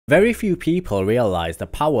Very few people realize the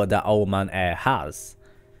power that Oman Air has.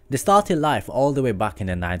 They started life all the way back in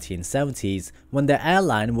the 1970s when the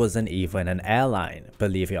airline wasn't even an airline,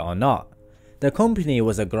 believe it or not. The company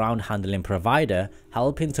was a ground handling provider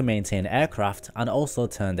helping to maintain aircraft and also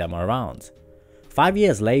turn them around. 5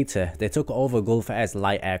 years later, they took over Gulf Air's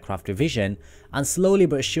light aircraft division, and slowly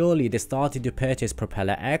but surely they started to purchase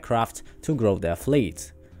propeller aircraft to grow their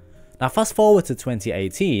fleet. Now fast forward to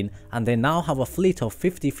 2018 and they now have a fleet of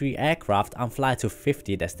 53 aircraft and fly to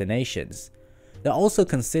 50 destinations. They're also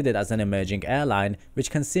considered as an emerging airline which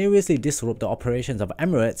can seriously disrupt the operations of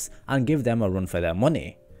Emirates and give them a run for their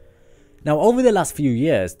money. Now over the last few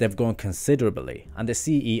years they've grown considerably, and the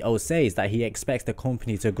CEO says that he expects the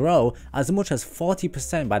company to grow as much as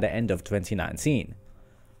 40% by the end of 2019.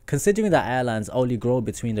 Considering that airlines only grow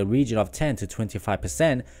between the region of 10 to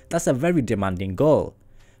 25%, that's a very demanding goal.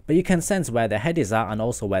 But you can sense where their head is at and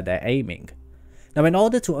also where they're aiming. Now in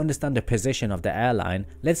order to understand the position of the airline,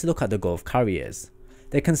 let's look at the Gulf carriers.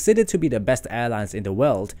 They're considered to be the best airlines in the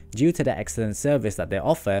world due to the excellent service that they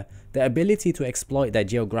offer, the ability to exploit their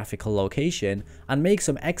geographical location and make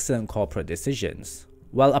some excellent corporate decisions.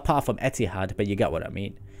 Well, apart from Etihad, but you get what I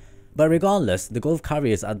mean. But regardless, the Gulf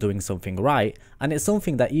carriers are doing something right, and it's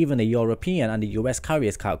something that even the European and the US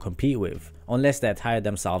carriers can't compete with, unless they tire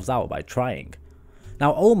themselves out by trying.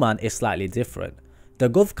 Now Oman is slightly different. The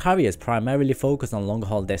Gulf carriers primarily focus on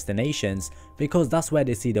long-haul destinations because that's where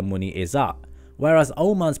they see the money is at, whereas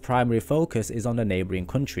Oman's primary focus is on the neighbouring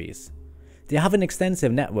countries. They have an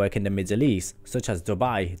extensive network in the Middle East, such as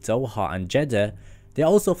Dubai, Doha and Jeddah. They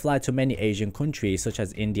also fly to many Asian countries such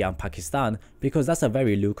as India and Pakistan because that's a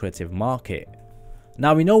very lucrative market.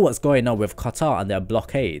 Now we know what's going on with Qatar and their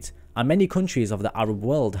blockade, and many countries of the Arab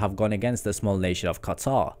world have gone against the small nation of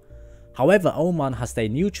Qatar. However, Oman has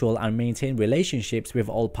stayed neutral and maintained relationships with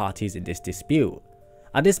all parties in this dispute.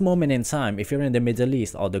 At this moment in time, if you're in the Middle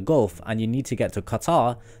East or the Gulf and you need to get to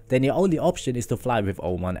Qatar, then your only option is to fly with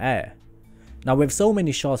Oman Air. Now with so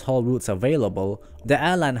many short-haul routes available, the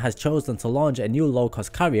airline has chosen to launch a new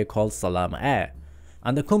low-cost carrier called Salam Air,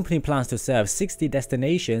 and the company plans to serve 60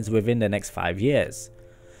 destinations within the next 5 years.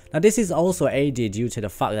 Now this is also aided due to the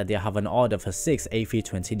fact that they have an order for 6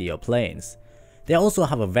 A320neo planes. They also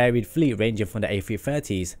have a varied fleet ranging from the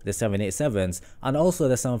A330s, the 787s and also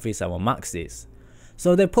the 737 Maxes.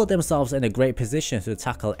 So they put themselves in a great position to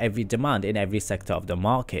tackle every demand in every sector of the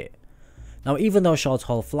market. Now even though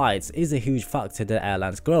short-haul flights is a huge factor to the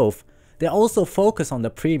airline's growth, they also focus on the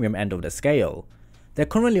premium end of the scale. They're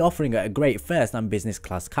currently offering a great first and business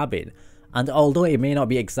class cabin, and although it may not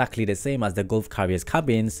be exactly the same as the Gulf carriers'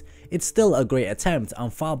 cabins, it's still a great attempt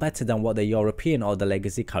and far better than what the European or the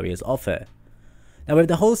legacy carriers offer. Now with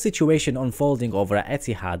the whole situation unfolding over at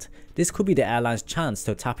Etihad, this could be the airline's chance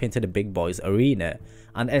to tap into the big boys arena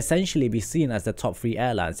and essentially be seen as the top 3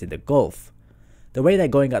 airlines in the Gulf. The way they're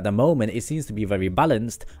going at the moment, it seems to be very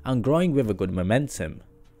balanced and growing with a good momentum.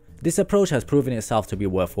 This approach has proven itself to be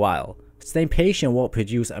worthwhile. Staying patient won't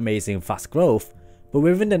produce amazing fast growth, but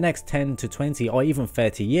within the next 10 to 20 or even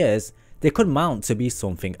 30 years, they could mount to be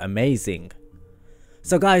something amazing.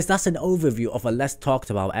 So guys, that's an overview of a less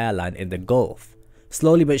talked about airline in the Gulf.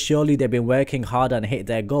 Slowly but surely they've been working hard and hit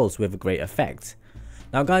their goals with great effect.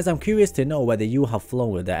 Now guys, I'm curious to know whether you have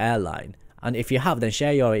flown with the airline, and if you have, then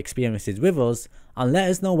share your experiences with us and let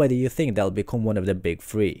us know whether you think they'll become one of the big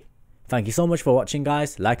 3. Thank you so much for watching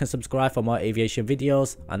guys, like and subscribe for more aviation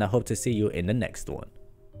videos, and I hope to see you in the next one.